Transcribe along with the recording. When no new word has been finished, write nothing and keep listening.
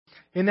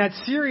And that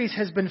series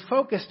has been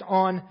focused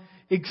on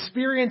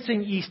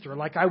experiencing Easter.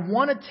 Like, I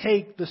want to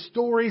take the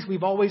stories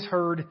we've always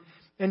heard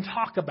and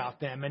talk about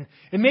them. And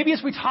maybe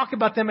as we talk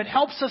about them, it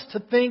helps us to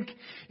think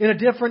in a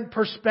different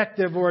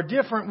perspective or a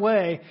different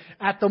way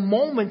at the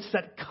moments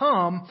that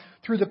come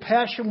through the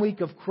Passion Week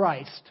of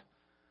Christ.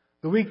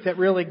 The week that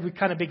really we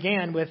kind of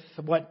began with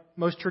what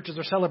most churches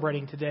are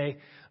celebrating today,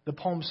 the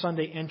Palm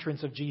Sunday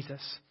entrance of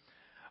Jesus.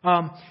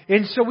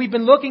 And so we've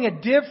been looking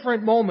at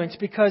different moments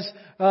because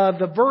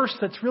the verse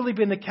that's really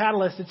been the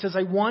catalyst, it says,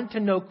 I want to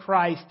know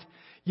Christ.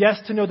 Yes,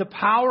 to know the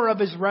power of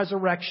His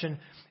resurrection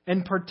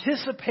and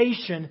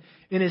participation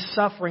in His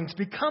sufferings,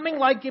 becoming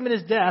like Him in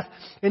His death,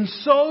 and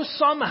so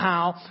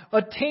somehow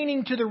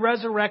attaining to the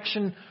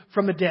resurrection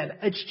from the dead.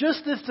 It's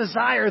just this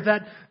desire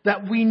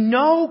that we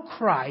know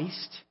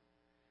Christ,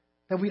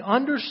 that we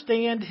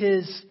understand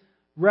His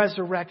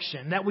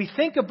resurrection, that we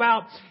think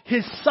about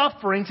His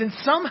sufferings, and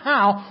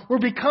somehow we're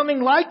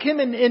becoming like Him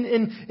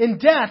in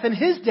death, in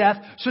His death,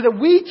 so that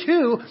we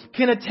too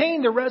can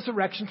attain the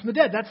resurrection from the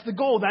dead. That's the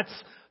goal. That's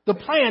the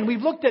plan.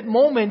 We've looked at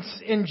moments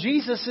in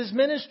Jesus'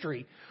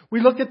 ministry. We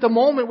looked at the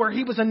moment where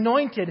He was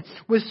anointed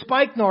with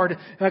spikenard,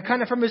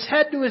 kind of from His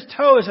head to His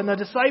toes, and the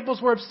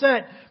disciples were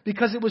upset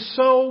because it was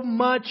so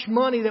much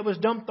money that was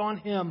dumped on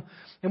Him.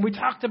 And we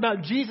talked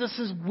about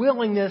Jesus'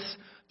 willingness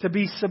to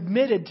be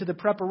submitted to the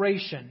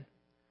preparation.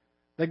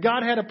 That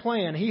God had a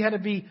plan. He had to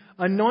be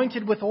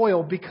anointed with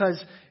oil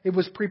because it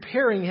was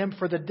preparing Him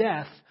for the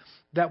death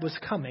that was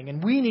coming.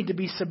 And we need to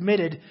be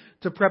submitted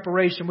to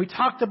preparation. We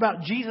talked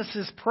about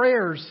Jesus'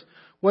 prayers,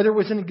 whether it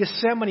was in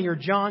Gethsemane or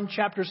John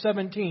chapter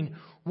 17,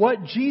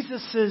 what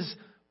Jesus'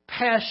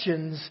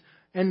 passions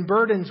and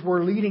burdens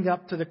were leading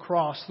up to the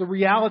cross. The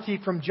reality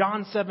from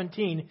John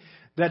 17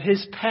 that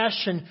His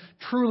passion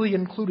truly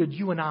included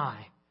you and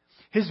I.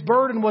 His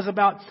burden was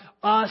about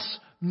us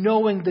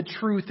knowing the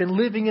truth and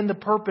living in the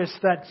purpose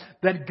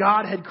that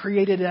God had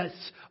created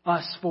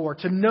us for.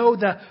 To know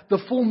the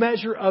full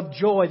measure of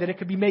joy, that it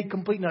could be made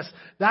complete in us.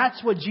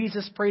 That's what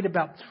Jesus prayed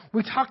about.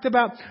 We talked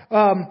about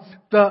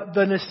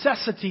the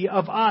necessity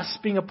of us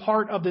being a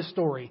part of this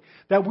story.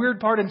 That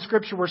weird part in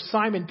Scripture where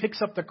Simon picks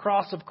up the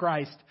cross of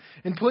Christ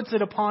and puts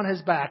it upon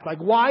his back. Like,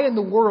 why in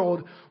the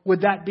world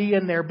would that be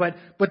in there? But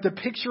the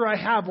picture I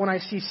have when I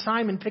see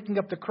Simon picking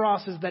up the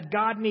cross is that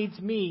God needs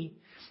me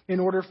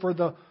in order for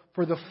the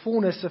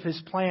fullness of His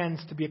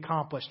plans to be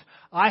accomplished.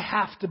 I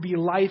have to be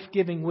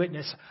life-giving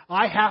witness.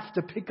 I have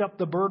to pick up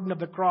the burden of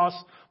the cross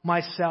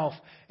myself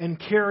and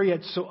carry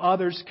it so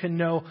others can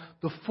know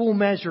the full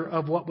measure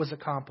of what was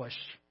accomplished.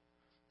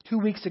 2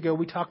 weeks ago,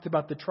 we talked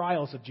about the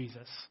trials of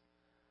Jesus.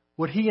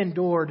 What He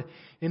endured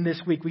in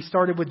this week. We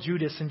started with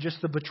Judas and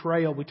just the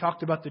betrayal. We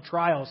talked about the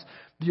trials,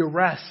 the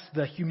arrests,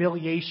 the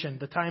humiliation,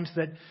 the times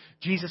that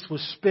Jesus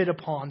was spit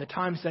upon, the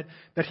times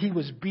that He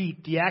was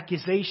beat, the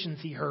accusations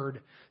He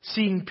heard,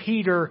 seeing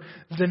Peter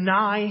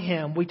deny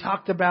Him. We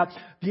talked about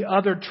the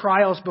other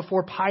trials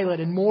before Pilate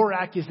and more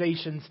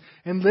accusations,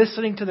 and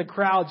listening to the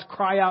crowds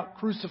cry out,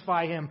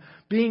 crucify Him,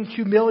 being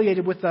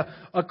humiliated with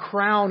a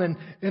crown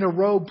and a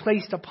robe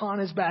placed upon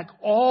His back.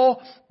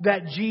 All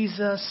that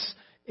Jesus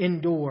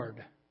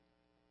endured.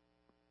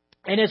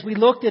 And as we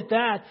looked at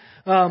that,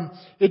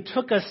 it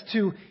took us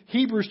to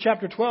Hebrews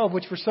chapter 12,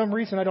 which for some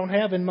reason I don't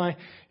have in my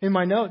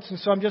notes. And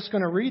so I'm just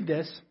going to read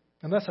this,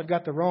 unless I've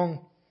got the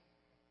wrong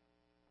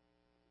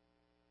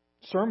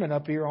sermon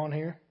up here on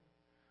here.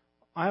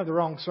 I have the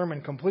wrong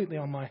sermon completely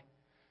on my...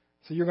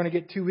 So you're going to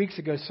get 2 weeks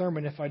ago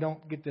sermon if I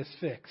don't get this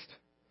fixed.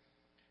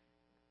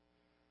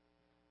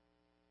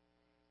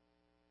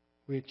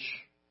 Which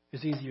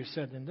is easier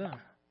said than done.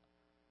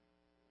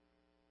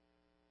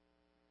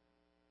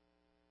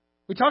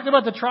 We talked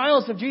about the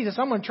trials of Jesus.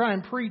 I'm going to try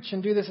and preach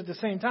and do this at the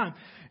same time.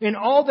 In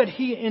all that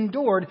He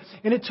endured.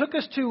 And it took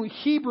us to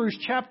Hebrews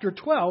chapter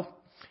 12.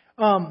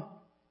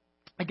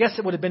 I guess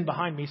it would have been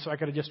behind me, so I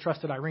could have just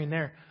trusted Irene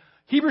there.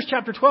 Hebrews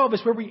chapter 12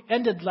 is where we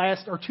ended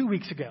 2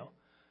 weeks ago.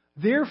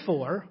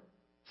 Therefore,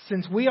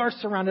 since we are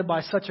surrounded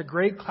by such a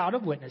great cloud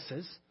of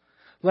witnesses,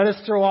 let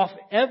us throw off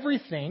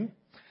everything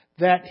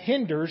that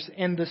hinders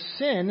and the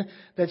sin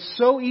that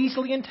so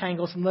easily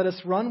entangles, and let us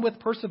run with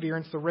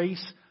perseverance the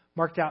race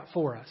marked out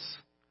for us.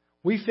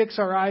 We fix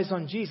our eyes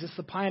on Jesus,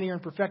 the pioneer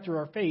and perfecter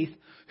of our faith,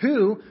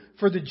 who,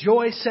 for the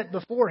joy set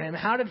before Him,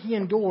 how did He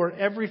endure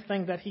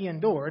everything that He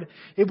endured?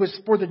 It was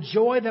for the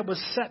joy that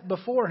was set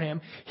before Him.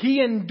 He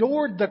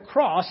endured the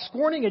cross,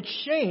 scorning its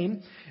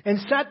shame, and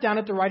sat down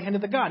at the right hand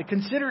of the God.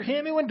 Consider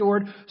Him who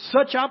endured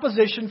such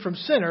opposition from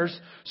sinners,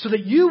 so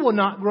that you will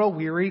not grow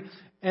weary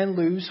and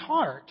lose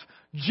heart.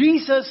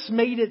 Jesus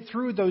made it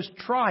through those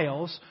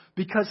trials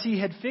because He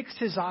had fixed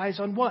His eyes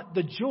on what?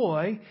 The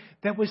joy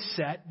that was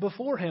set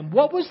before Him.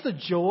 What was the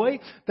joy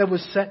that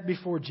was set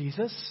before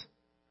Jesus?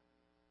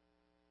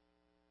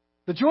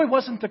 The joy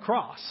wasn't the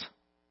cross.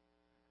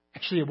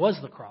 Actually, it was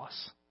the cross.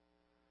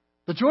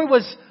 The joy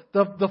was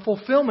the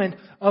fulfillment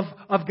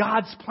of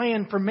God's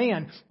plan for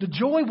man. The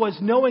joy was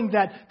knowing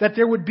that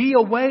there would be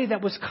a way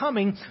that was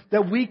coming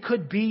that we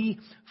could be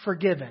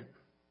forgiven.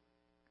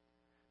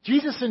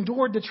 Jesus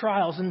endured the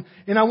trials. And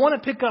I want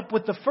to pick up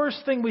with the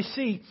first thing we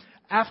see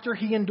after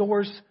he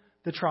endures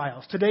the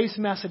trials. Today's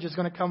message is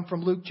going to come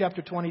from Luke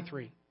chapter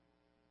 23.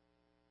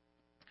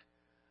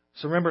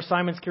 So remember,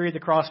 Simon's carried the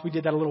cross. We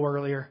did that a little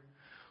earlier.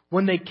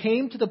 When they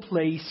came to the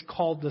place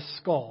called the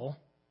skull,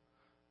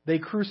 they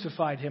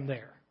crucified him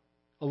there,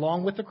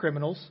 along with the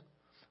criminals,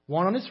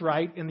 one on his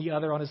right and the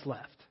other on his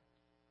left.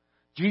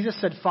 Jesus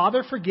said,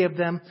 "Father, forgive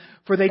them,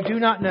 for they do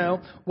not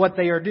know what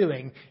they are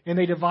doing." And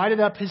they divided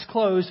up his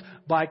clothes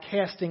by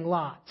casting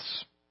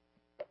lots.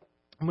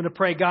 I'm going to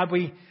pray, God,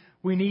 we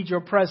need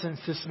your presence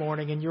this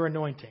morning and your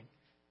anointing.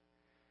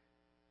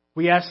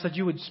 We ask that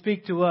you would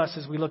speak to us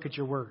as we look at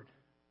your word.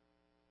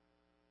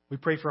 We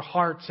pray for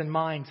hearts and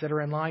minds that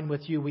are in line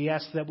with you. We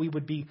ask that we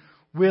would be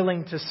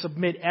willing to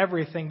submit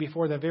everything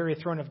before the very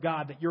throne of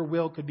God, that your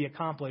will could be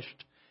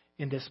accomplished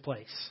in this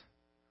place.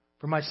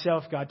 For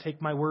myself, God,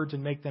 take my words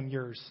and make them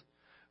yours.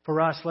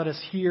 For us, let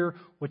us hear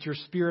what your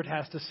Spirit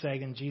has to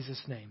say in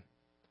Jesus' name.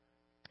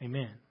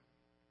 Amen.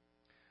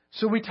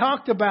 So we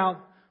talked about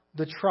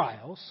the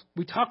trials.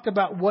 We talked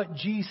about what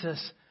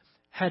Jesus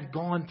had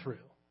gone through.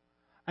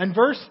 And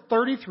verse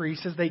 33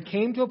 says they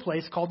came to a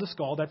place called the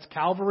skull. That's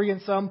Calvary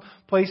in some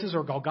places,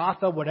 or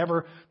Golgotha,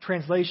 whatever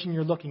translation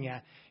you're looking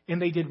at. And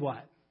they did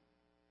what?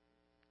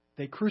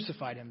 They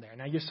crucified him there.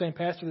 Now you're saying,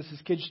 Pastor, this is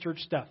kids' church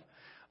stuff.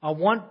 I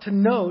want to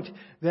note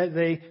that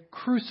they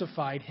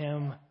crucified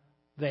him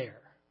there.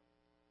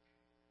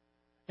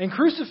 And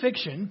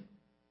crucifixion,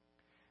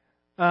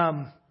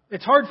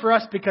 it's hard for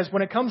us because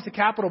when it comes to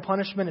capital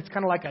punishment, it's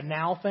kind of like a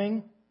now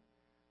thing.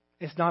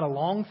 It's not a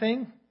long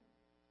thing.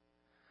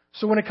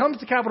 So when it comes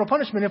to capital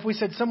punishment, if we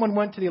said someone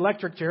went to the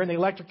electric chair and they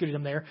electrocuted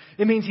him there,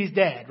 it means he's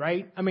dead,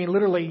 right? I mean,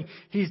 literally,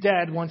 he's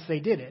dead once they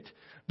did it.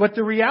 But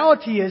the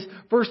reality is,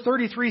 verse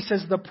 33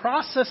 says the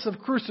process of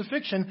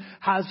crucifixion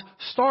has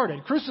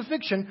started.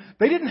 Crucifixion,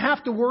 they didn't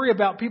have to worry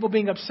about people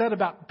being upset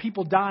about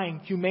people dying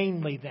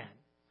humanely then.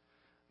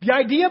 The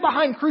idea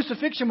behind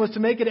crucifixion was to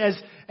make it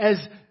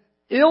as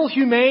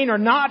ill-humane or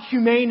not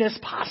humane as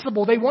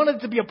possible. They wanted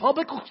it to be a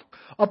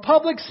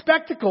public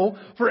spectacle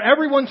for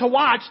everyone to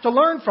watch, to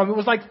learn from. It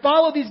was like,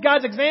 follow these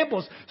guys'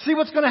 examples. See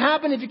what's going to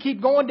happen if you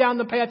keep going down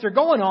the path you're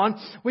going on.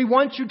 We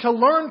want you to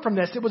learn from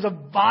this. It was a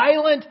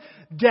violent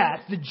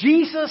death.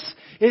 Jesus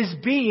is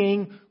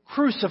being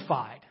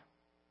crucified.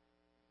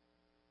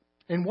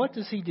 And what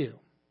does he do?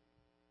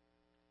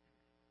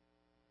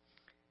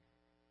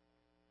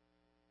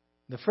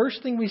 The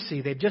first thing we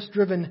see, they've just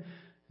driven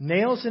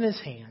nails in his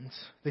hands.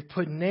 They've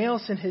put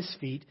nails in his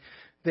feet.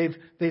 They've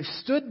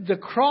stood the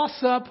cross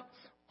up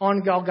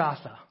on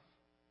Golgotha.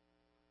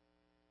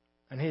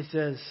 And he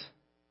says,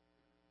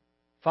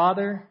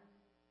 "Father,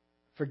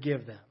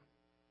 forgive them,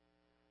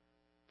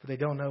 for they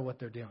don't know what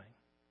they're doing."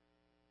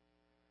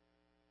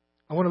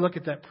 I want to look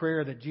at that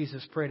prayer that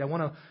Jesus prayed. I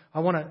want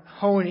to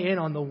hone in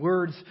on the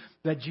words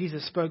that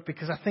Jesus spoke,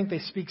 because I think they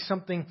speak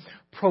something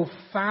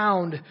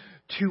profound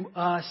to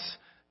us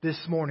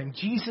this morning.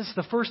 Jesus,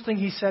 the first thing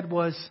he said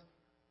was,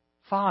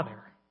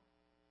 "Father."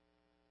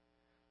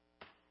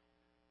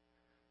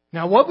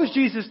 Now, what was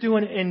Jesus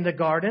doing in the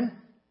garden?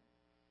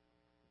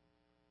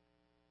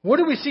 What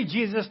do we see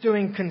Jesus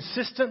doing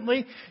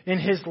consistently in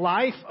his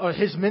life or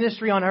his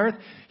ministry on earth?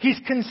 He's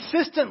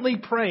consistently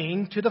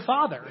praying to the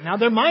Father. Now,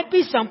 there might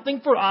be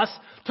something for us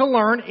to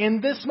learn in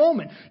this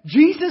moment.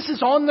 Jesus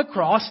is on the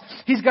cross.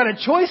 He's got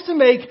a choice to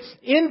make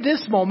in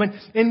this moment.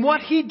 And what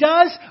he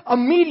does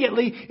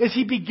immediately is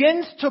he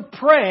begins to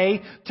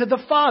pray to the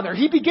Father.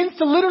 He begins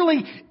to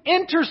literally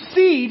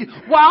intercede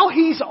while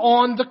he's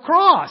on the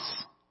cross.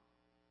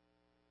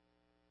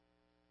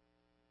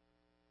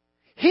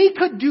 He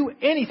could do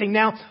anything.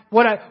 Now,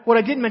 what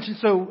I didn't mention,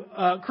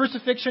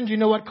 crucifixion, do you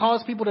know what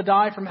caused people to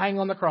die from hanging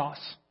on the cross?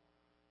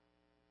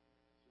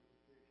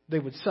 They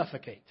would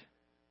suffocate.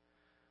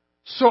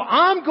 So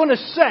I'm going to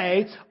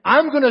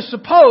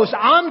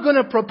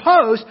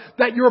propose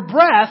that your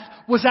breath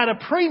was at a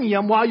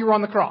premium while you were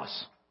on the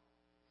cross.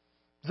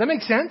 Does that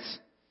make sense?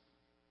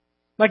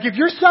 Like if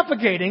you're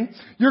suffocating,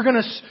 your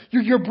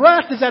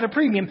breath is at a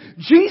premium.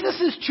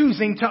 Jesus is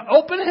choosing to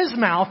open his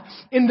mouth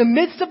in the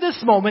midst of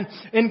this moment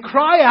and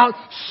cry out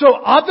so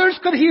others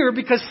could hear,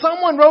 because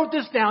someone wrote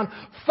this down,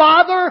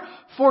 "Father,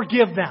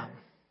 forgive them."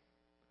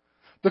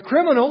 The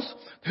criminals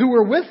who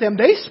were with him,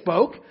 they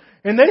spoke.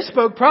 And they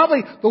spoke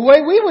probably the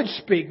way we would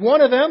speak. One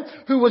of them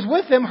who was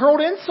with him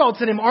hurled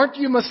insults at him. "Aren't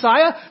you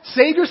Messiah?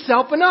 Save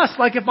yourself and us."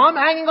 Like if I'm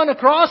hanging on a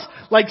cross,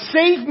 like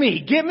save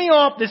me. Get me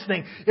off this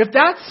thing. If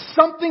that's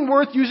something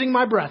worth using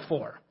my breath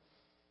for.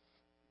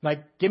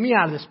 Like get me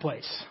out of this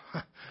place.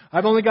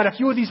 I've only got a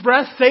few of these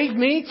breaths. Save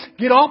me.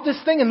 Get off this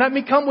thing and let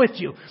me come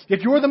with you.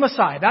 If you're the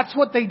Messiah. That's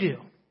what they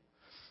do.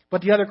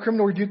 But the other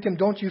criminal rebuked him.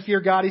 "Don't you fear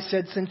God," he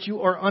said, "since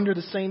you are under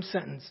the same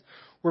sentence.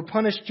 We're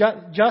punished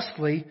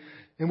justly,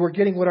 and we're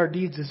getting what our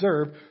deeds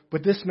deserve,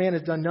 but this man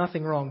has done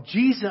nothing wrong."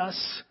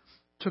 Jesus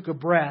took a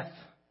breath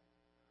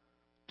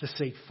to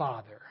say,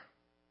 "Father."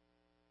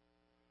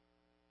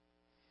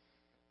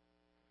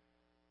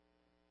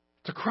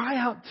 To cry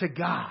out to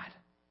God,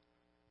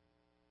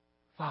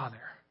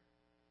 "Father."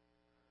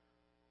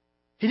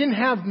 He didn't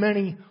have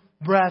many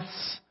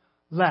breaths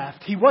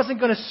left. He wasn't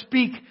going to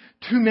speak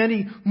too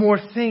many more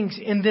things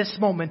in this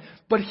moment.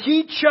 But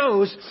he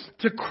chose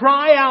to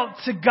cry out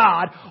to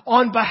God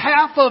on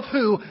behalf of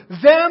who?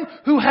 Them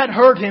who had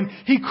hurt him.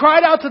 He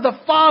cried out to the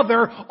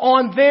Father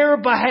on their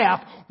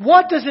behalf.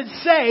 What does it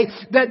say?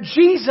 That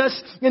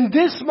Jesus, in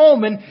this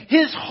moment,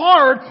 His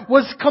heart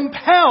was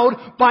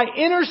compelled by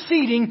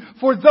interceding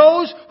for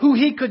those who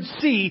He could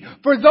see,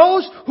 for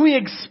those who He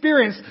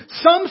experienced.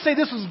 Some say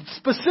this was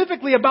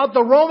specifically about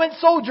the Roman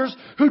soldiers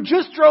who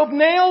just drove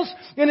nails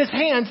in His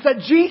hands, that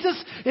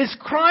Jesus is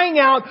crying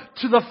out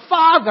to the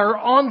Father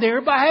on their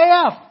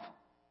behalf.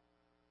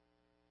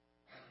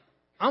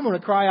 I'm going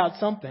to cry out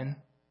something.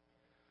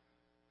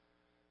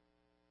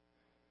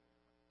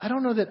 I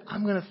don't know that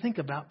I'm going to think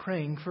about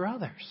praying for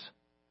others.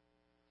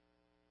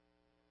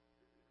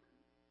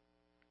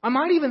 I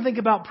might even think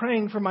about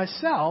praying for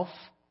myself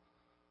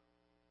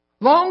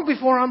long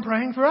before I'm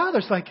praying for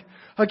others. Like,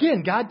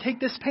 again, God,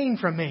 take this pain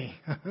from me.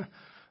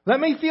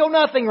 Let me feel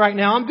nothing right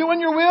now. I'm doing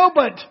your will,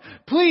 but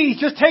please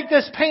just take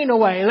this pain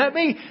away. Let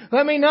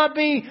me not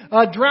be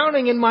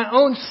drowning in my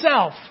own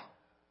self.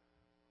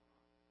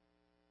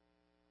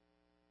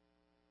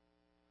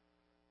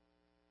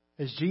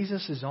 As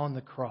Jesus is on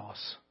the cross,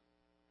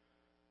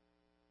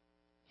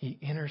 He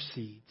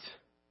intercedes.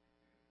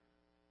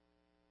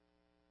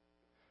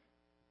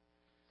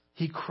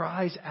 He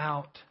cries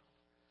out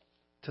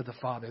to the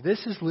Father.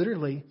 This is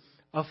literally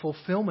a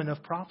fulfillment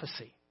of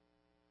prophecy.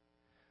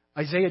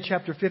 Isaiah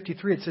chapter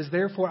 53, it says,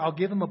 "Therefore I'll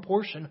give him a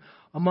portion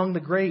among the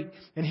great,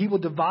 and he will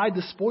divide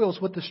the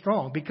spoils with the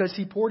strong, because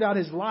he poured out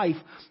his life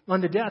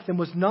unto death and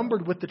was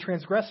numbered with the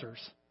transgressors.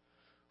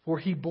 For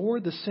he bore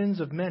the sins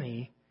of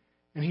many,"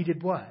 and he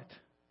did what?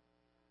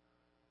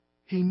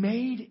 He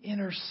made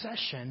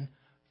intercession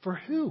for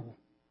who?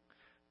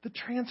 The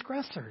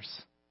transgressors.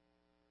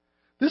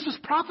 This was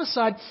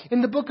prophesied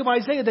in the book of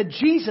Isaiah that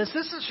Jesus,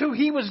 this is who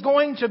He was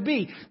going to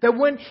be. That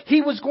when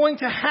He was going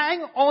to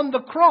hang on the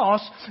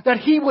cross, that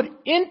He would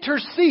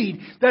intercede,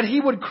 that He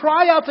would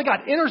cry out to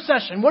God.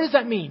 Intercession, what does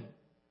that mean?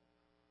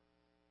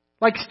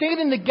 Like stand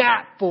in the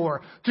gap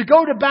for, to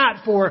go to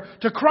bat for,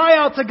 to cry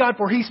out to God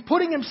for. He's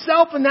putting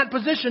Himself in that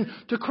position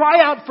to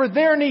cry out for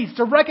their needs,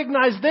 to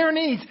recognize their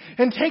needs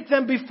and take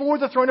them before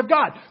the throne of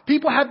God.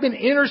 People have been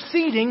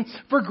interceding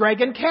for Greg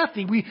and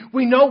Kathy.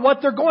 We know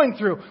what they're going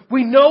through.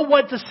 We know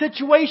what the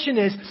situation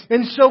is.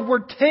 And so we're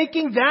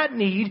taking that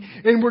need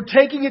and we're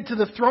taking it to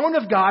the throne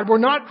of God. We're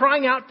not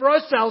crying out for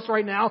ourselves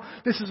right now.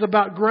 This is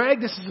about Greg.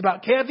 This is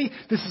about Kathy.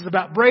 This is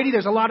about Brady.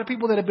 There's a lot of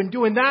people that have been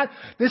doing that.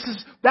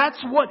 That's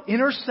what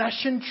intercession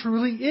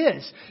truly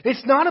is.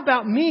 It's not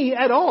about me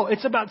at all.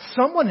 It's about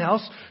someone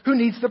else who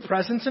needs the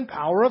presence and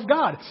power of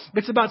God.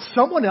 It's about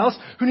someone else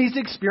who needs to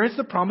experience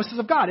the promises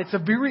of God. It's a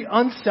very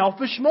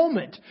unselfish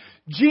moment.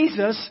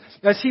 Jesus,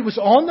 as He was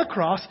on the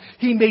cross,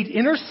 He made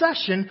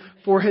intercession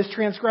for His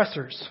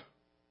transgressors.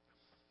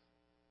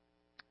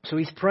 So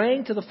He's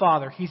praying to the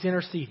Father. He's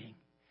interceding.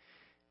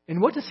 And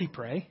what does He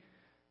pray?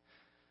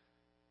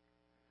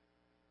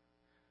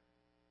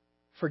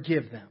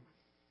 Forgive them.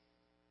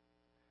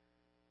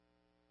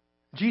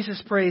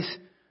 Jesus prays,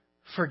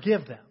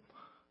 forgive them.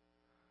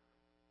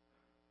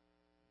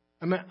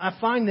 I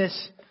find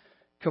this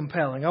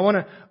compelling. I want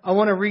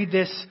to read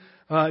this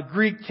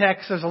Greek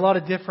text. There's a lot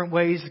of different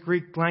ways the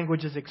Greek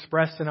language is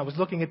expressed, and I was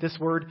looking at this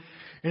word,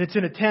 and it's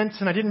in a tense,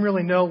 and I didn't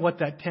really know what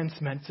that tense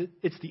meant.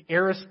 It's the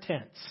aorist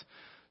tense.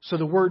 So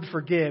the word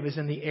forgive is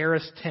in the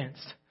aorist tense.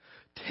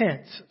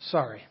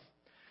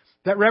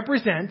 That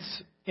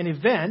represents an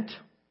event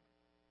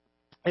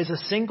as a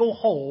single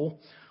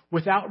whole,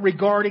 without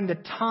regarding the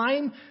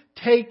time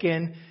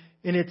taken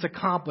in its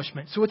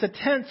accomplishment. So it's a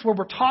tense where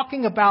we're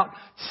talking about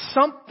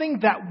something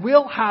that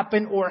will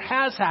happen or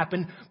has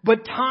happened,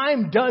 but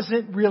time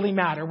doesn't really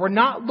matter. We're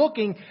not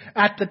looking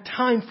at the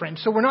time frame.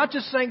 So we're not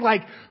just saying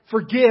like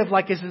forgive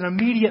like it's an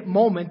immediate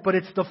moment, but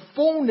it's the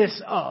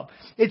fullness of.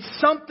 It's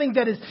something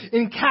that is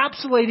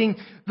encapsulating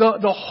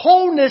the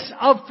wholeness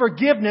of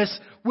forgiveness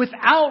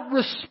without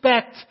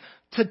respect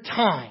to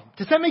time.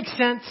 Does that make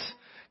sense?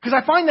 Because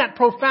I find that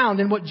profound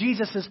in what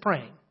Jesus is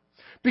praying.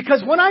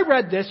 Because when I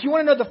read this, you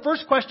want to know the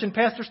first question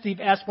Pastor Steve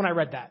asked when I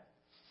read that?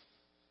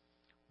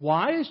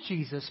 Why is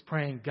Jesus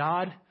praying,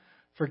 God,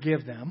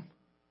 forgive them,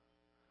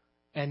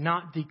 and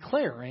not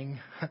declaring,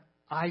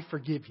 I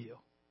forgive you?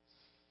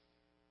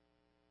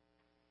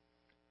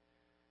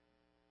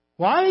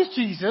 Why is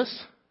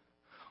Jesus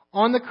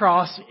on the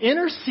cross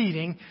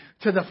interceding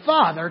to the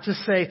Father to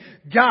say,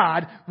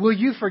 God, will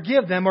you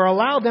forgive them or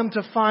allow them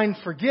to find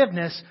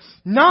forgiveness?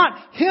 Not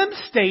Him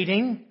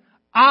stating,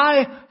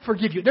 I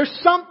forgive you. There's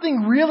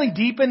something really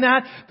deep in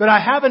that I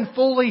haven't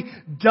fully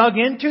dug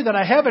into, that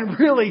I haven't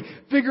really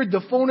figured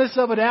the fullness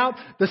of it out.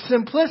 The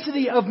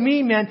simplicity of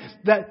me meant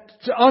that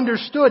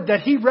understood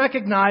that He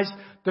recognized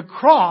the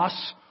cross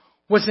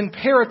was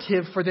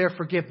imperative for their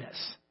forgiveness.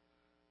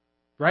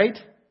 Right?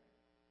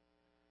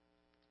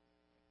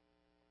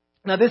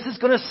 Now this is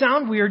going to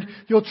sound weird.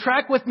 You'll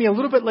track with me a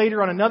little bit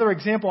later on another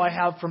example I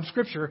have from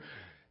Scripture.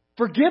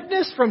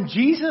 Forgiveness from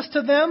Jesus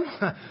to them,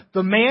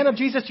 the man of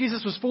Jesus.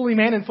 Jesus was fully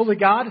man and fully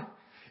God.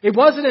 It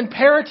wasn't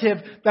imperative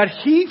that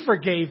He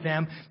forgave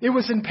them. It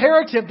was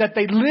imperative that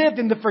they lived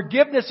in the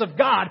forgiveness of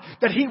God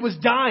that He was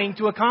dying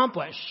to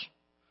accomplish.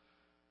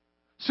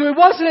 So it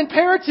wasn't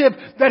imperative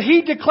that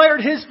He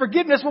declared His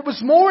forgiveness. What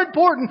was more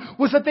important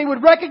was that they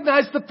would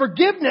recognize the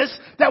forgiveness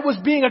that was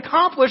being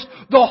accomplished,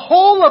 the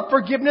whole of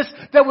forgiveness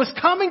that was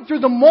coming through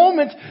the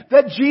moment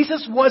that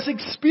Jesus was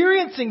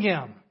experiencing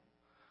Him.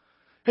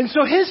 And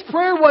so His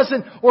prayer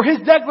wasn't, or His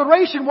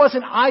declaration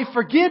wasn't, I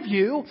forgive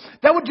you.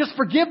 That would just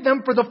forgive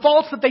them for the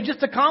faults that they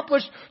just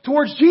accomplished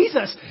towards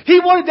Jesus.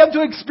 He wanted them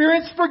to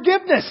experience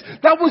forgiveness.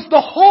 That was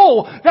the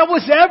whole. That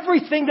was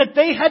everything that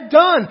they had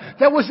done.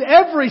 That was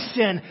every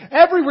sin,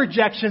 every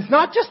rejection.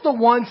 Not just the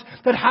ones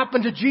that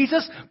happened to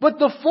Jesus, but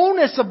the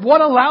fullness of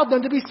what allowed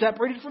them to be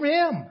separated from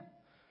Him.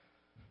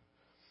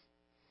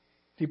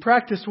 He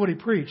practiced what He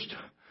preached.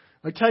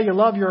 I tell you,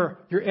 love your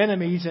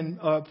enemies and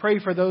pray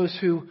for those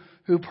who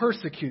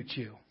persecute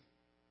you.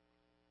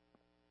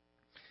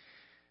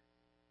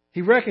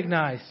 He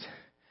recognized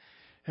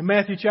in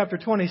Matthew chapter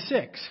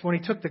 26, when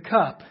He took the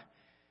cup,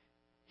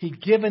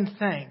 He'd given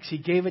thanks. He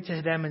gave it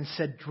to them and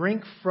said,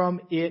 drink from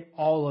it,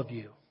 all of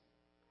you.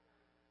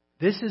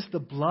 This is the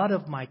blood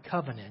of my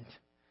covenant,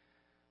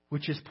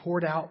 which is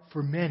poured out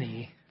for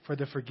many for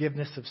the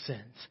forgiveness of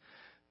sins.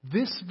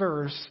 This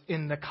verse,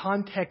 in the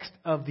context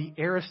of the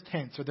aorist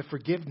tense, or the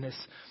forgiveness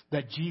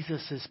that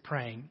Jesus is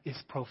praying, is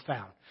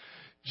profound.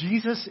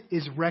 Jesus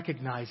is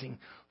recognizing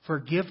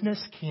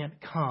forgiveness can't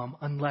come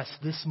unless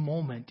this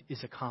moment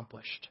is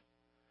accomplished.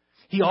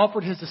 He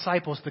offered His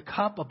disciples the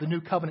cup of the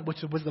new covenant, which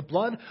was the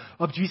blood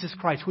of Jesus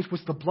Christ, which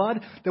was the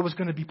blood that was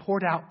going to be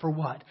poured out for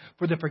what?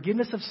 For the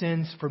forgiveness of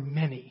sins for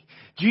many.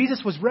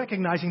 Jesus was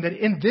recognizing that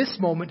in this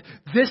moment,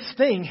 this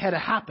thing had to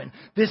happen.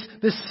 This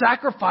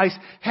sacrifice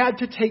had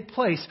to take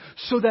place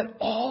so that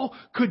all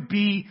could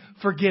be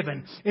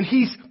forgiven. And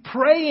He's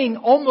praying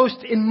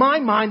almost, in my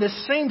mind, the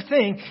same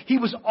thing He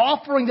was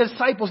offering the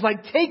disciples,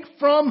 like, take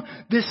from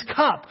this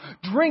cup,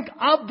 drink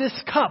of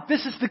this cup.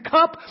 This is the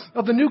cup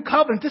of the new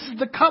covenant. This is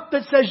the cup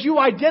that says you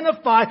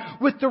identify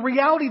with the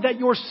reality that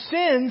your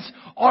sins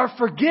are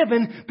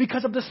forgiven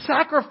because of the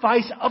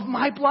sacrifice of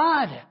my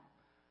blood.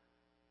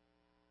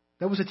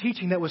 That was a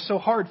teaching that was so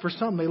hard for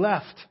some, they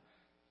left.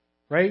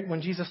 Right?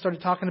 When Jesus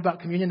started talking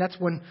about communion, that's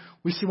when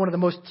we see one of the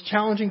most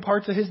challenging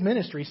parts of His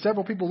ministry.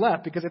 Several people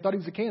left because they thought He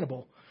was a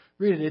cannibal.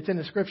 Read it, it's in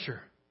the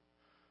Scripture.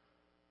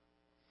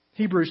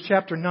 Hebrews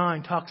chapter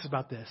 9 talks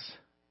about this.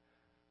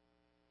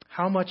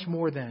 How much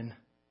more then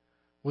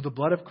will the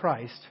blood of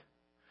Christ,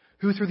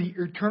 who through the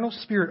eternal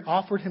Spirit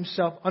offered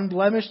Himself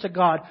unblemished to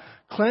God,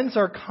 cleanse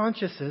our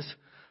consciences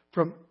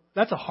from,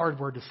 that's a hard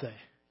word to say.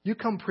 You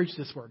come preach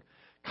this word.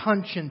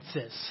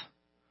 Consciences.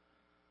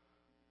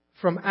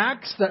 From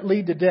acts that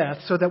lead to death,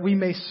 so that we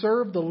may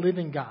serve the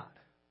living God.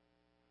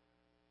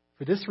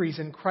 For this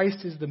reason,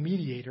 Christ is the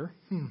mediator.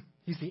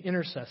 He's the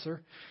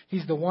intercessor.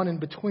 He's the one in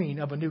between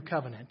of a new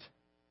covenant,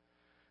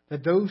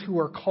 that those who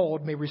are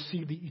called may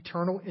receive the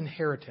eternal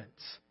inheritance.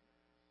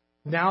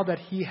 Now that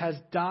He has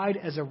died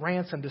as a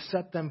ransom to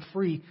set them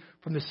free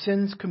from the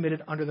sins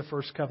committed under the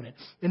first covenant.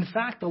 In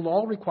fact, the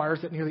law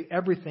requires that nearly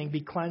everything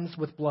be cleansed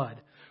with blood.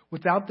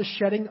 Without the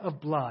shedding of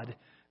blood,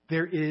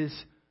 there is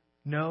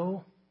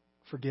no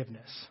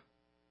forgiveness.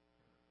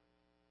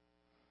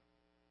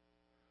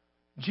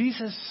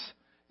 Jesus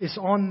is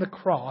on the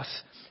cross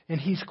and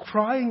He's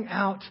crying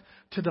out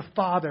to the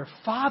Father,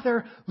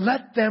 Father,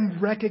 let them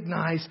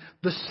recognize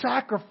the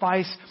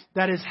sacrifice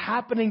that is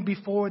happening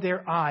before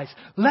their eyes.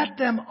 Let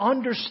them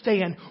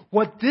understand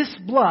what this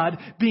blood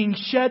being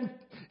shed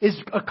is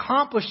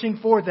accomplishing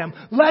for them.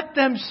 Let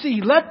them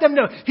see. Let them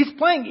know. He's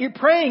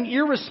praying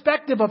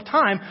irrespective of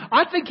time.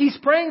 I think He's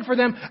praying for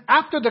them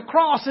after the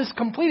cross is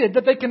completed,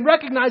 that they can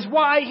recognize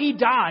why He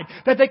died,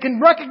 that they can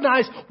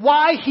recognize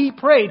why He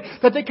prayed,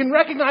 that they can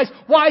recognize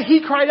why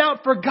He cried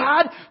out for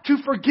God to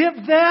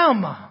forgive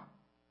them.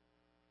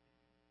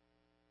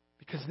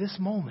 Because this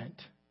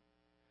moment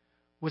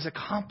was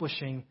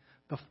accomplishing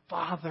the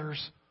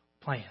Father's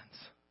plans.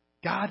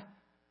 God,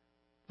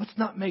 let's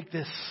not make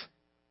this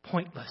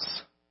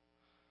pointless.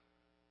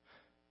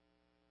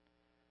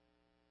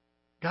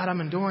 God,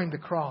 I'm enduring the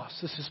cross.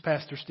 This is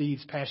Pastor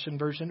Steve's Passion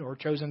version or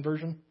Chosen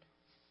version.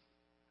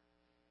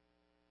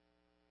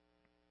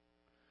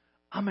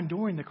 I'm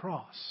enduring the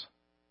cross.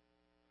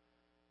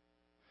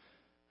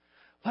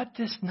 Let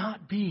this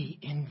not be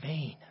in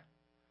vain.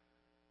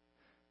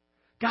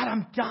 God,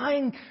 I'm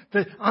dying.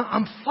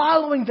 I'm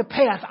following the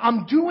path.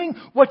 I'm doing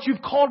what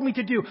You've called me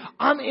to do.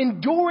 I'm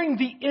enduring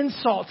the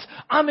insults.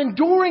 I'm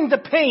enduring the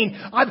pain.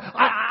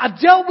 I've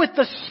dealt with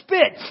the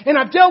spit, and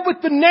I've dealt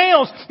with the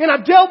nails, and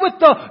I've dealt with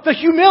the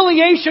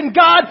humiliation.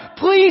 God,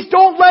 please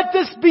don't let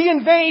this be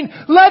in vain.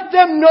 Let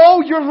them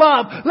know Your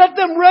love. Let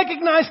them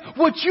recognize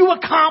what You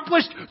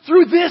accomplished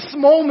through this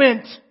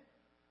moment.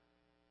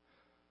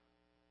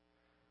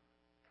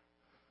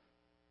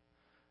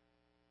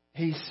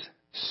 He's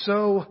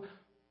so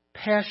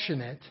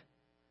passionate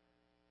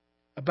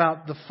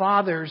about the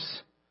Father's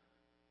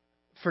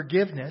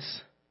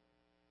forgiveness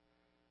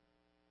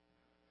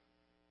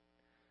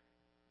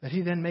that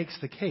he then makes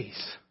the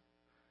case.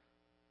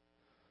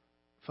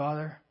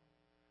 Father,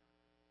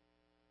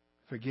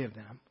 forgive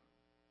them.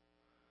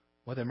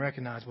 Let them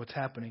recognize what's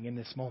happening in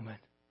this moment.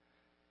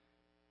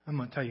 I'm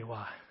going to tell you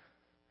why.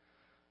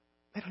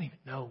 They don't even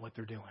know what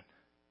they're doing.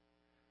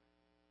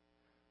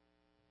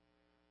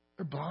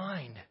 They're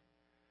blind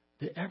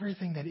to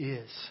everything that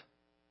is.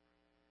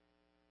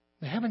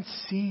 They haven't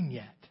seen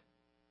yet.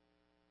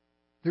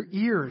 Their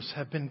ears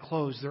have been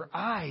closed. Their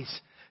eyes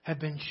have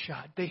been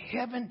shut. They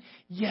haven't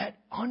yet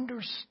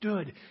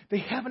understood. They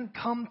haven't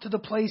come to the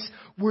place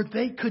where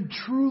they could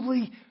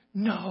truly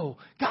know.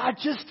 God,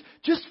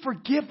 just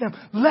forgive them.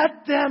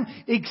 Let them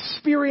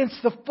experience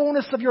the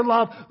fullness of your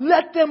love.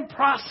 Let them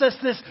process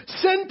this.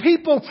 Send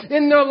people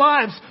in their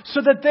lives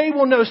so that they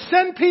will know.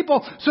 Send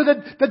people so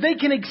that they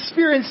can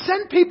experience.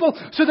 Send people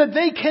so that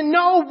they can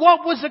know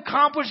what was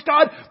accomplished.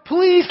 God,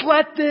 please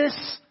let this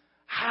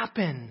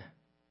happen.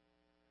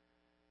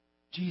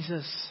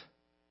 Jesus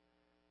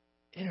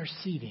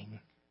interceding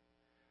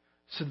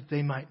so that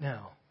they might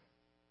know.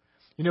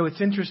 You know,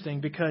 it's interesting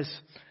because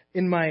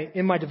in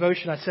my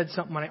devotion I said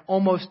something and I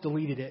almost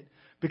deleted it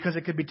because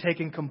it could be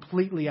taken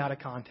completely out of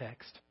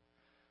context.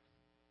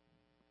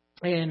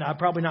 And I'm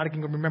probably not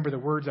going to remember the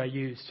words I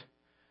used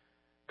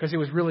because it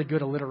was really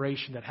good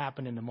alliteration that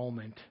happened in the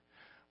moment.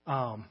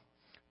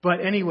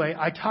 But anyway,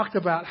 I talked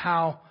about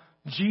how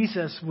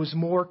Jesus was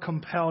more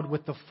compelled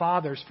with the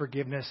Father's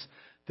forgiveness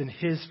than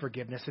his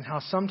forgiveness, and how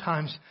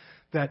sometimes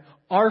that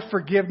our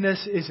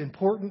forgiveness is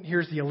important.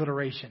 Here's the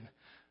alliteration.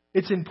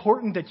 It's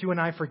important that you and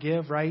I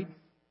forgive, right?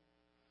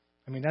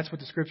 I mean, that's what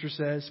the Scripture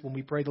says. When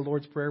we pray the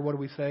Lord's Prayer, what do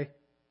we say?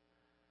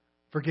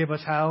 Forgive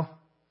us how?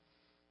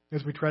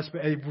 As we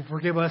trespass,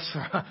 forgive us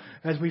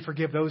as we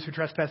forgive those who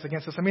trespass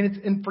against us. I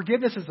mean, and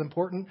forgiveness is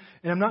important,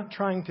 and I'm not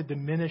trying to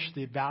diminish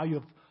the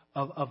value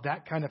of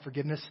that kind of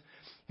forgiveness.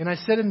 And I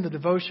said in the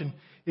devotion,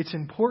 it's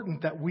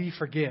important that we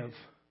forgive,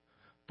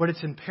 but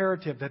it's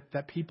imperative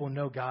that people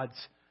know God's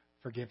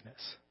forgiveness.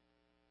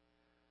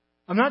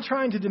 I'm not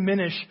trying to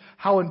diminish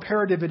how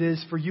imperative it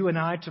is for you and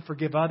I to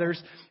forgive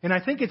others. And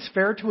I think it's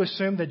fair to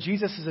assume that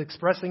Jesus is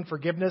expressing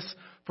forgiveness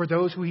for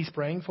those who he's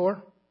praying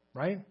for,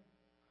 right?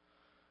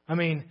 I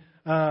mean,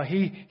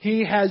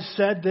 he has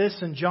said this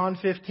in John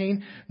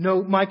 15.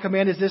 No, my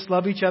command is this: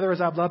 love each other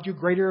as I've loved you.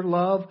 Greater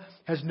love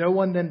has no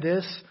one than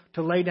this,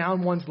 to lay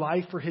down one's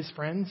life for his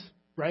friends,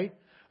 right?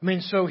 I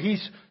mean, so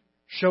he's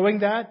showing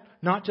that,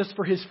 not just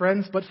for his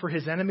friends, but for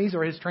his enemies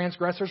or his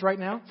transgressors right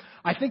now.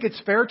 I think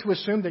it's fair to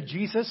assume that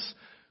Jesus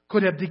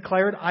could have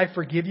declared, I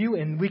forgive you,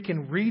 and we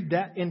can read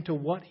that into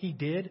what he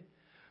did.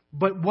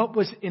 But what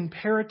was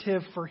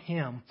imperative for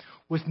him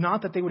was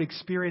not that they would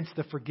experience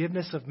the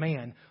forgiveness of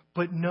man,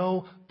 but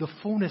know the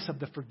fullness of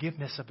the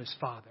forgiveness of his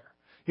Father.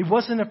 It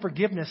wasn't a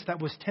forgiveness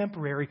that was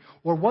temporary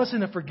or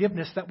wasn't a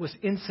forgiveness that was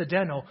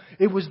incidental.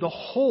 It was the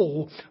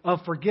whole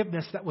of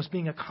forgiveness that was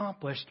being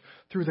accomplished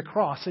through the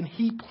cross. And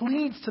he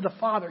pleads to the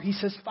Father. He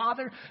says,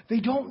 Father, they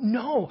don't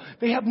know.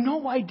 They have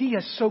no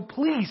idea. So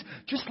please,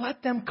 just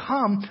let them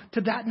come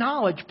to that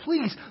knowledge.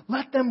 Please,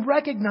 let them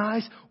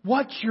recognize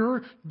what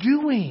you're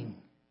doing.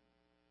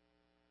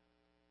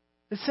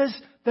 It says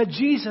that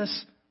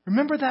Jesus,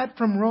 remember that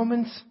from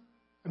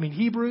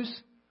Hebrews?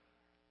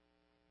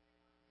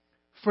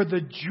 For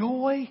the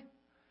joy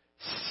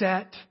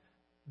set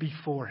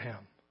before him.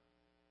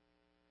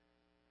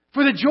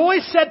 For the joy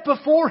set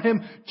before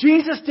him,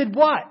 Jesus did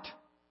what?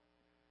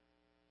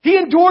 He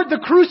endured the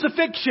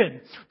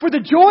crucifixion. For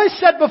the joy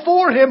set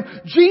before him,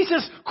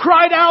 Jesus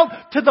cried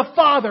out to the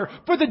Father.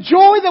 For the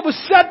joy that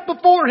was set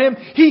before him,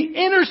 he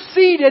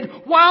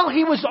interceded while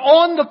he was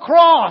on the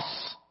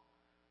cross.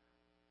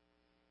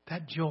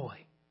 That joy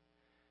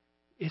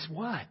is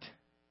what?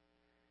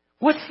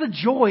 What's the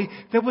joy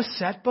that was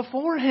set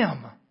before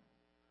him?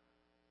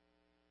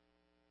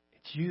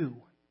 It's you.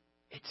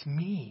 It's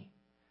me.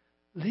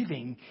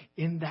 Living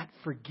in that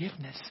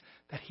forgiveness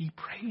that he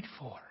prayed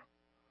for.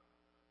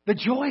 The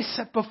joy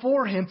set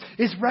before him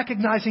is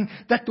recognizing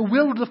that the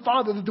will of the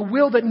Father, that the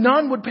will that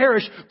none would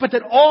perish, but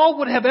that all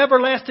would have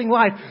everlasting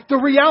life. The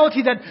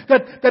reality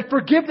that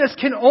forgiveness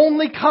can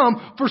only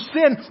come for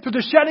sin through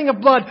the shedding of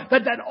blood,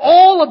 that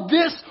all of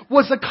this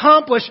was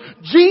accomplished.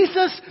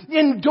 Jesus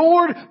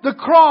endured the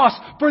cross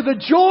for the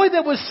joy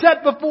that was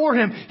set before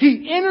him.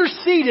 He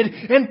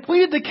interceded and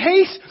pleaded the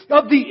case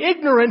of the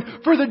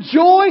ignorant for the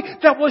joy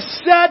that was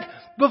set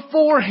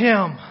before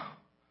him.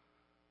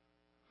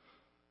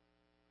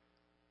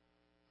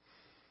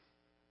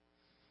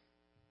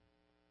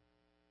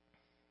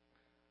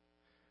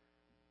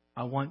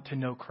 I want to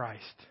know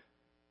Christ.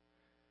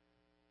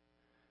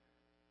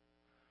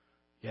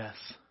 Yes,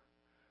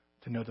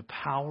 to know the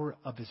power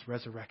of his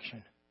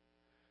resurrection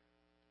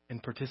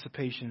and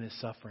participation in his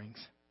sufferings,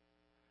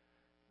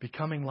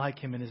 becoming like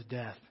him in his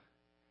death,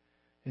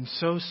 and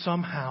so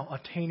somehow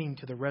attaining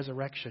to the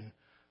resurrection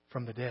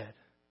from the dead.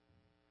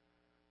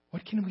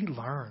 What can we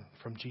learn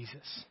from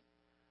Jesus?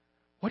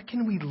 What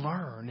can we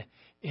learn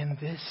in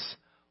this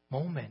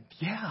moment?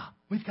 Yeah,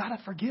 we've got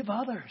to forgive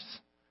others.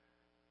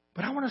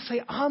 But I want to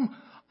say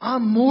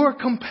I'm more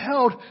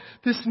compelled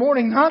this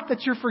morning, not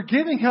that you're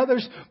forgiving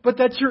others, but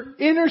that you're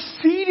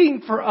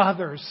interceding for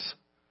others.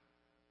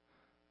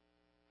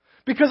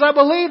 Because I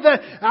believe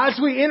that as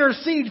we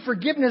intercede,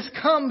 forgiveness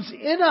comes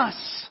in us.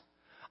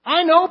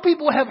 I know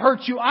people have hurt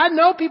you. I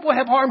know people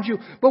have harmed you.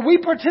 But we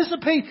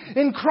participate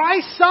in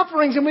Christ's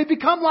sufferings and we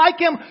become like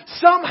Him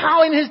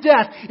somehow in His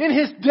death. In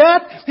His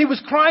death, He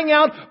was crying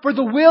out for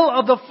the will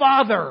of the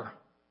Father.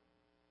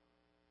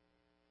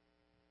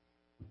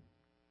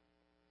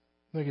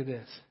 Look at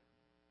this.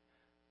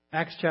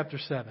 Acts chapter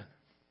 7.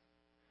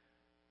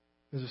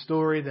 There's a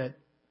story that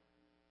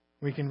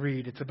we can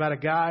read. It's about a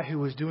guy who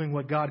was doing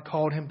what God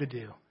called him to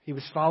do. He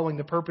was following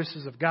the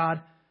purposes of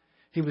God.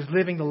 He was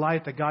living the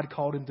life that God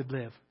called him to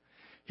live.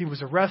 He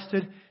was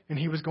arrested and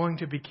he was going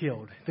to be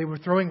killed. They were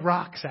throwing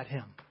rocks at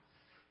him.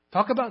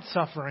 Talk about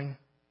suffering.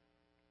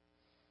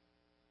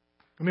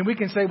 I mean, we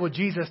can say, well,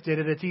 Jesus did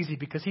it. It's easy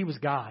because He was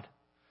God.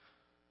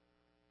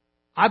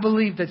 I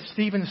believe that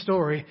Stephen's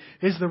story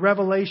is the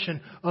revelation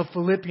of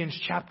Philippians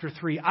chapter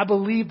 3. I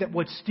believe that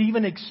what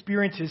Stephen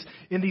experiences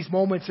in these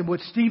moments and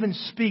what Stephen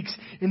speaks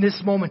in this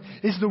moment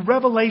is the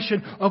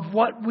revelation of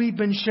what we've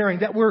been sharing.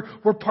 That we're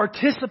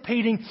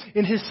participating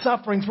in His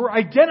sufferings. We're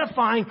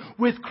identifying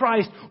with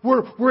Christ.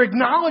 We're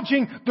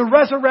acknowledging the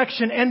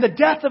resurrection and the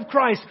death of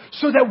Christ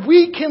so that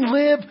we can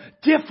live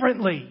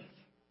differently.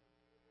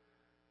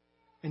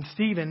 And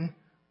Stephen,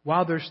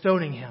 while they're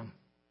stoning him,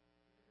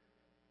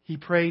 he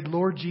prayed,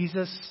 Lord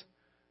Jesus,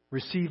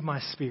 receive my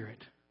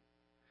spirit.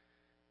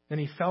 Then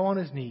he fell on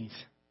his knees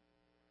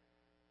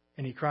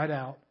and he cried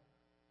out,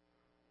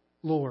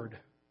 Lord,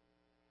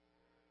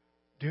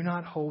 do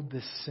not hold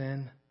this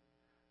sin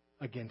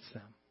against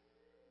them.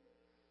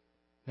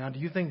 Now, do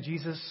you think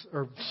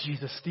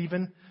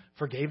Stephen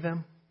forgave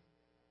them?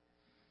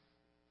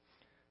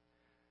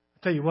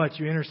 I'll tell you what,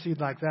 you intercede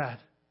like that.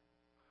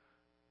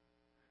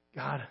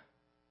 God,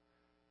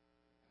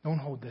 don't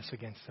hold this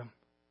against them.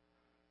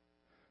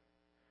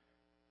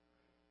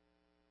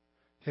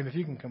 Tim, if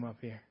you can come up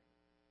here.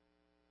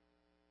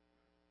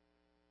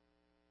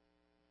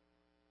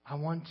 I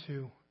want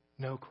to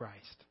know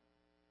Christ.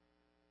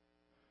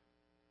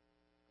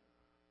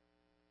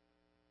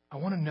 I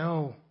want to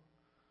know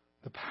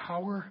the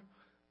power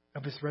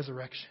of His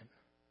resurrection.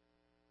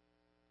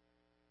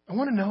 I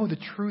want to know the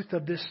truth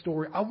of this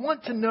story. I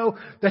want to know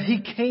that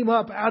He came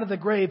up out of the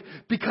grave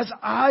because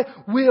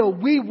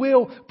we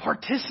will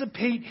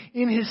participate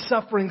in His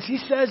sufferings. He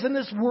says in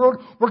this world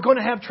we're going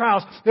to have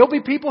trials. There'll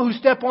be people who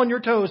step on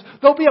your toes.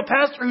 There'll be a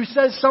pastor who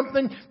says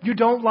something you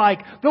don't like.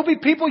 There'll be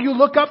people you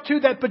look up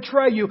to that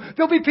betray you.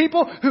 There'll be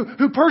people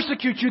who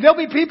persecute you. There'll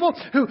be people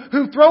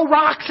who throw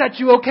rocks at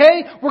you,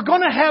 okay? We're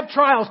going to have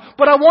trials.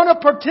 But I want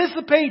to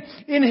participate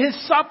in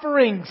His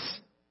sufferings.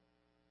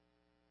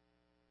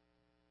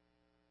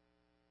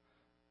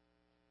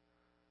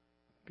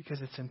 Because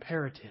it's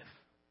imperative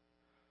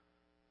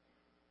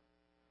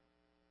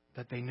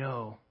that they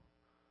know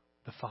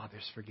the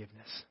Father's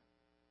forgiveness.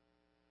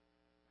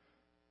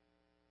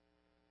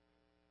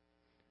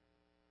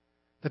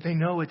 That they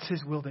know it's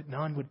His will that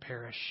none would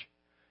perish.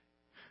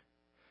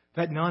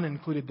 That none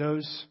included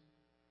those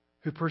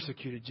who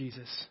persecuted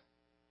Jesus.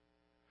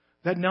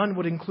 That none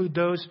would include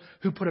those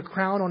who put a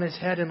crown on His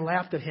head and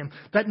laughed at Him.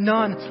 That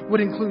none would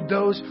include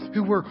those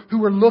who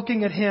were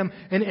looking at Him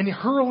and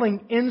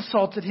hurling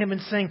insults at Him and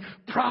saying,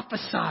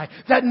 prophesy.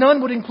 That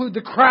none would include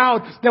the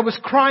crowd that was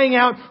crying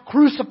out,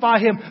 crucify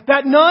Him.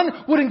 That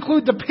none would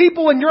include the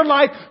people in your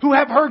life who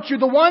have hurt you,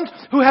 the ones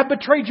who have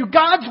betrayed you.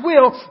 God's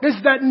will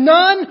is that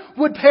none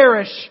would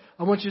perish.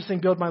 I want you to sing,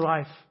 Build My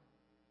Life.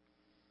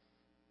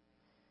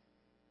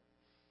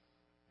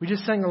 We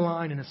just sang a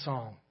line in a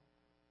song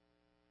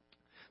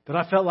that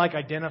I felt like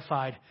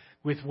identified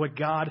with what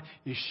God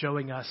is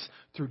showing us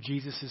through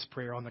Jesus'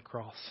 prayer on the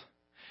cross.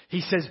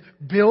 He says,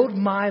 build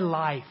my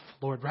life,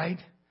 Lord, right?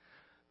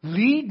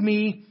 Lead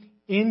me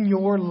in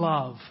your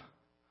love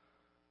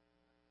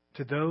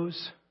to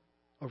those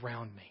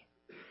around me.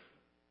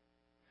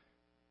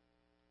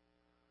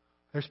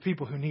 There's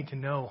people who need to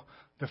know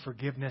the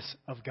forgiveness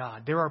of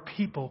God. There are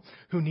people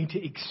who need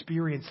to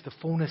experience the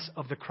fullness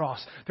of the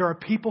cross. There are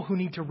people who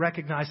need to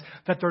recognize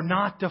that they're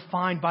not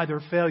defined by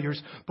their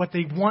failures, but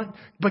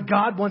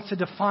God wants to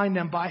define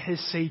them by His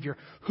Savior.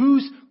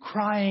 Who's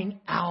crying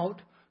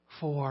out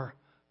for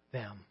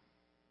them?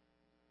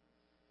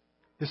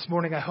 This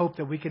morning, I hope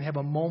that we can have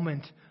a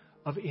moment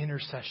of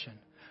intercession.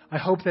 I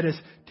hope that as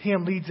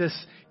Tam leads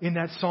us in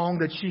that song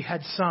that she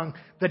had sung,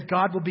 that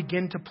God will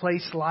begin to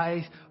place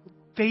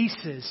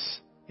faces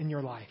in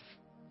your life,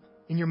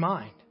 in your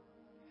mind.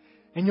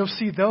 And you'll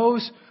see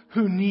those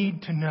who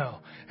need to know.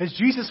 As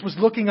Jesus was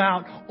looking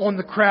out on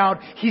the crowd,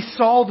 He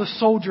saw the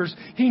soldiers.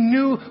 He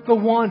knew the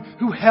one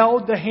who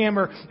held the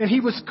hammer, and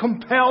He was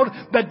compelled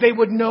that they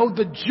would know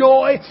the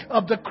joy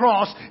of the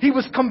cross. He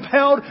was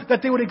compelled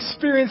that they would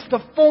experience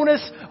the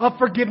fullness of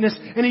forgiveness,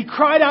 and He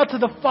cried out to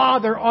the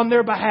Father on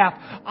their behalf.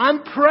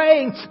 I'm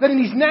praying that in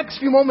these next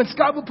few moments,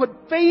 God will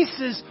put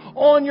faces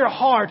on your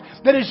heart,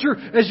 that as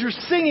you're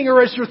singing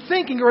or as you're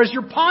thinking or as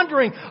you're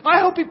pondering, I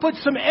hope He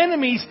puts some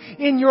enemies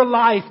in your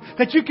life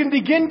that you can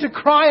begin to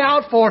cry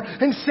out for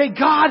and say,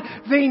 God,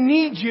 they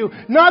need You.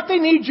 Not they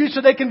need You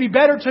so they can be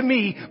better to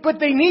me, but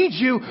they need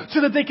You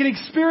so that they can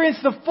experience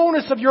the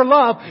fullness of Your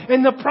love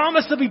and the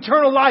promise of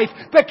eternal life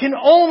that can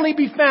only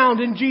be found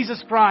in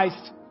Jesus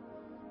Christ.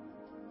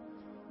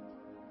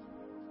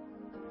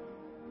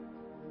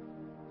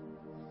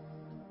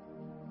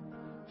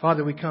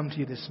 Father, we come to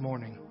You this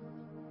morning.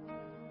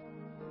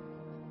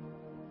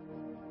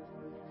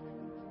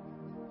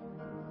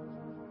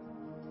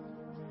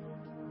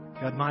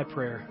 God, my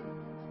prayer,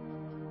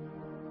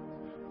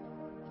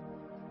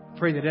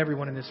 pray that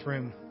everyone in this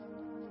room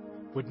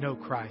would know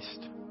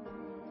Christ.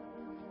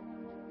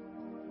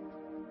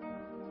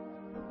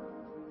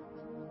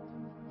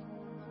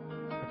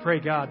 I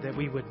pray, God, that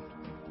we would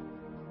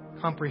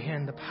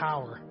comprehend the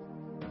power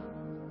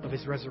of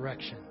His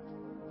resurrection.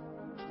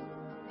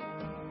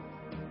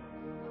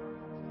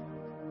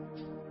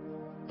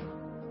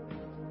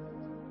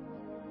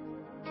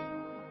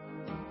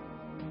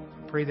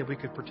 I pray that we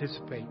could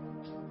participate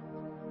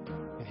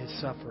in His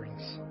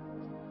sufferings.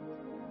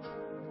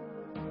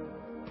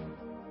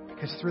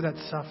 Because through that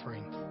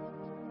suffering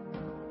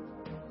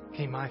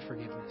came my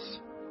forgiveness.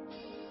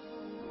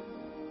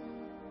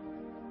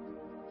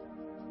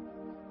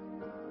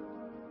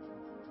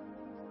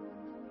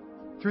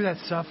 Through that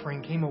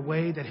suffering came a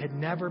way that had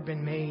never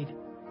been made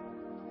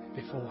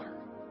before.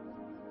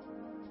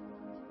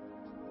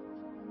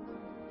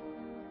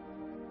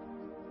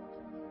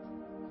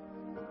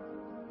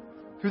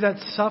 Through that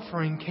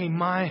suffering came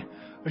my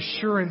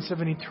assurance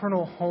of an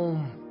eternal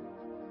home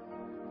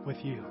with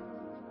You.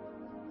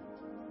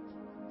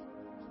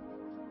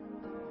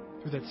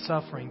 Through that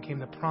suffering came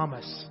the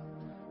promise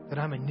that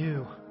I'm a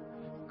new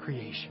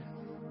creation.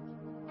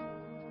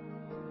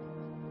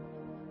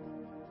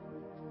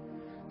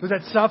 Through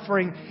that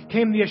suffering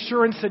came the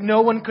assurance that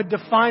no one could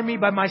define me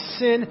by my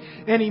sin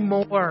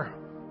anymore.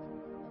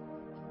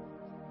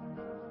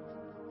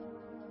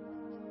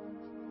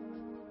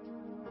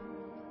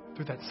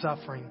 Through that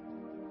suffering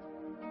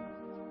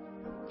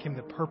came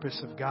the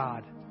purpose of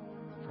God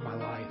for my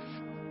life.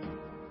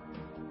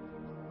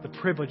 The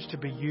privilege to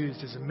be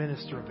used as a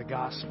minister of the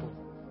gospel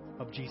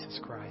of Jesus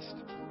Christ.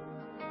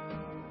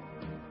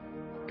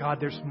 God,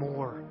 there's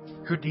more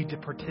who need to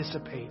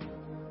participate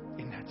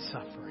in that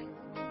suffering.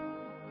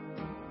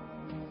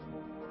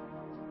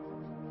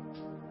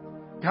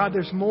 God,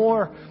 there's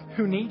more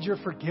who need Your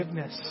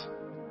forgiveness.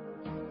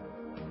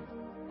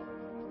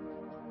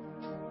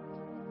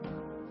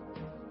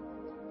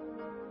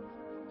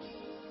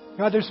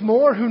 God, there's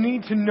more who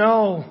need to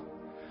know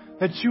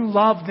that You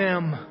love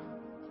them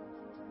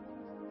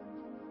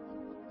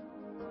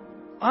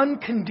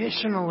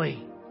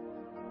unconditionally.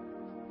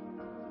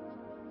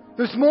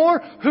 There's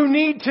more who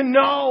need to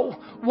know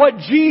what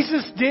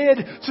Jesus did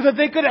so that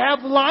they could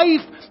have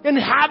life and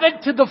have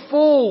it to the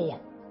full.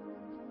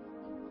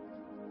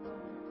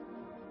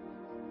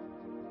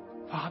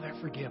 Father,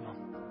 forgive them.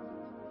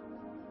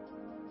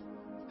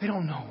 They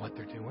don't know what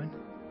they're doing.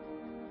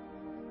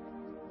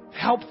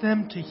 Help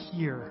them to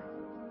hear.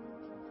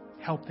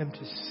 Help them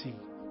to see.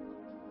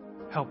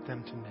 Help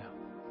them to know.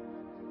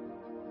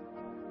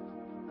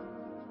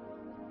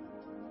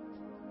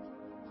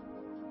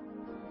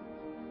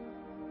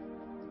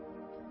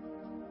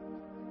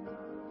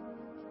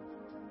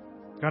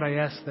 God, I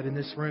ask that in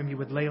this room You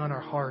would lay on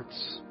our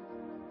hearts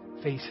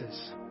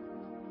faces.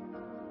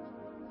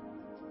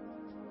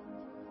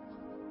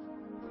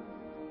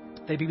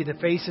 They be the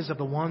faces of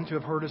the ones who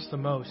have hurt us the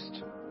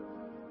most.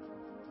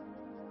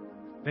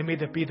 They may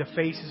be the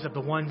faces of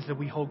the ones that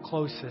we hold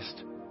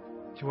closest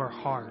to our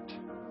heart.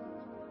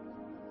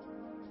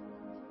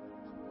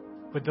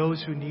 But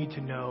those who need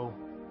to know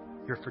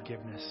Your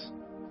forgiveness.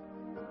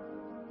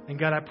 And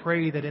God, I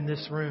pray that in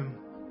this room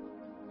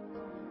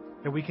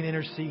that we can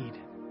intercede.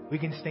 We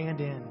can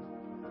stand in.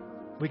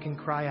 We can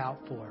cry out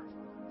for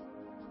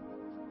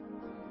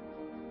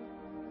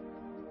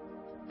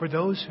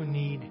those who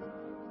need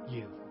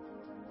You.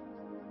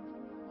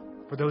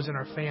 For those in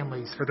our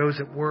families, for those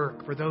at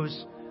work, for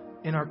those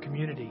in our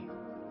community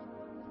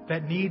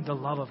that need the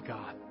love of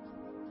God.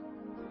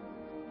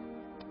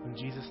 In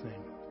Jesus'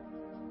 name.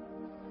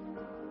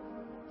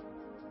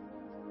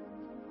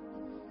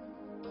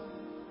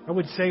 I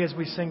would say as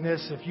we sing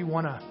this, if you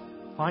want to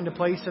find a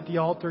place at the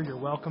altar, you're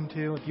welcome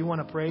to. If you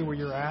want to pray where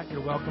you're at,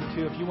 you're welcome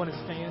to. If you want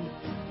to stand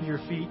to your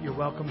feet, you're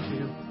welcome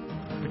to.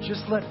 But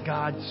just let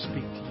God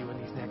speak to you in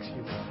these next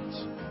few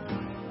moments.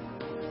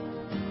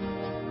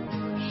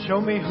 Show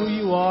me who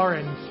You are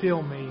and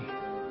fill me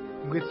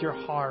with Your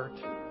heart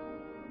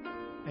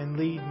and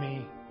lead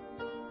me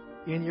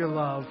in Your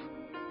love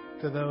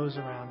to those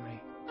around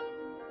me.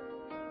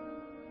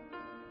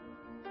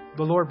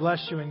 The Lord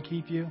bless you and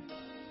keep you.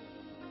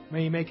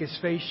 May He make His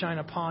face shine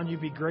upon you,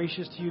 be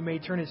gracious to you. May He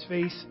turn His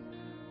face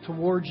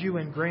towards you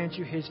and grant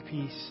you His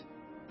peace.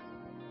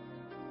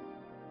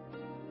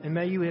 And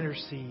may you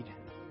intercede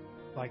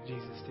like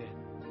Jesus did.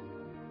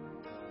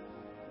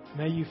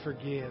 May you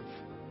forgive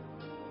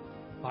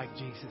like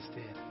Jesus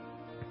did.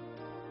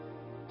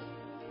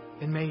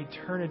 And may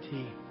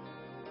eternity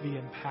be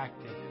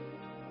impacted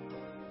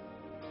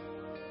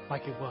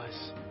like it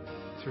was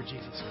through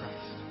Jesus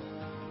Christ.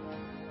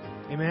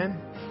 Amen?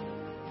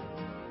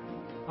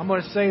 I'm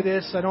going to say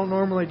this. I don't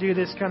normally do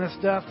this kind of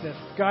stuff. If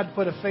God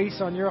put a face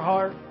on your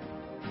heart,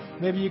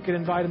 maybe you could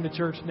invite Him to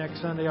church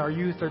next Sunday. Our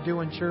youth are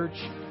doing church.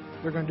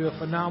 They're going to do a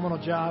phenomenal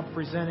job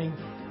presenting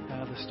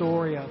the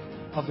story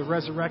of the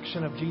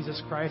resurrection of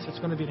Jesus Christ. It's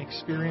going to be an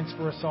experience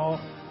for us all.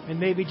 And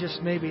maybe,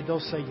 just maybe, they'll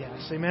say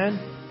yes. Amen?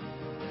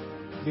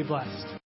 Be blessed.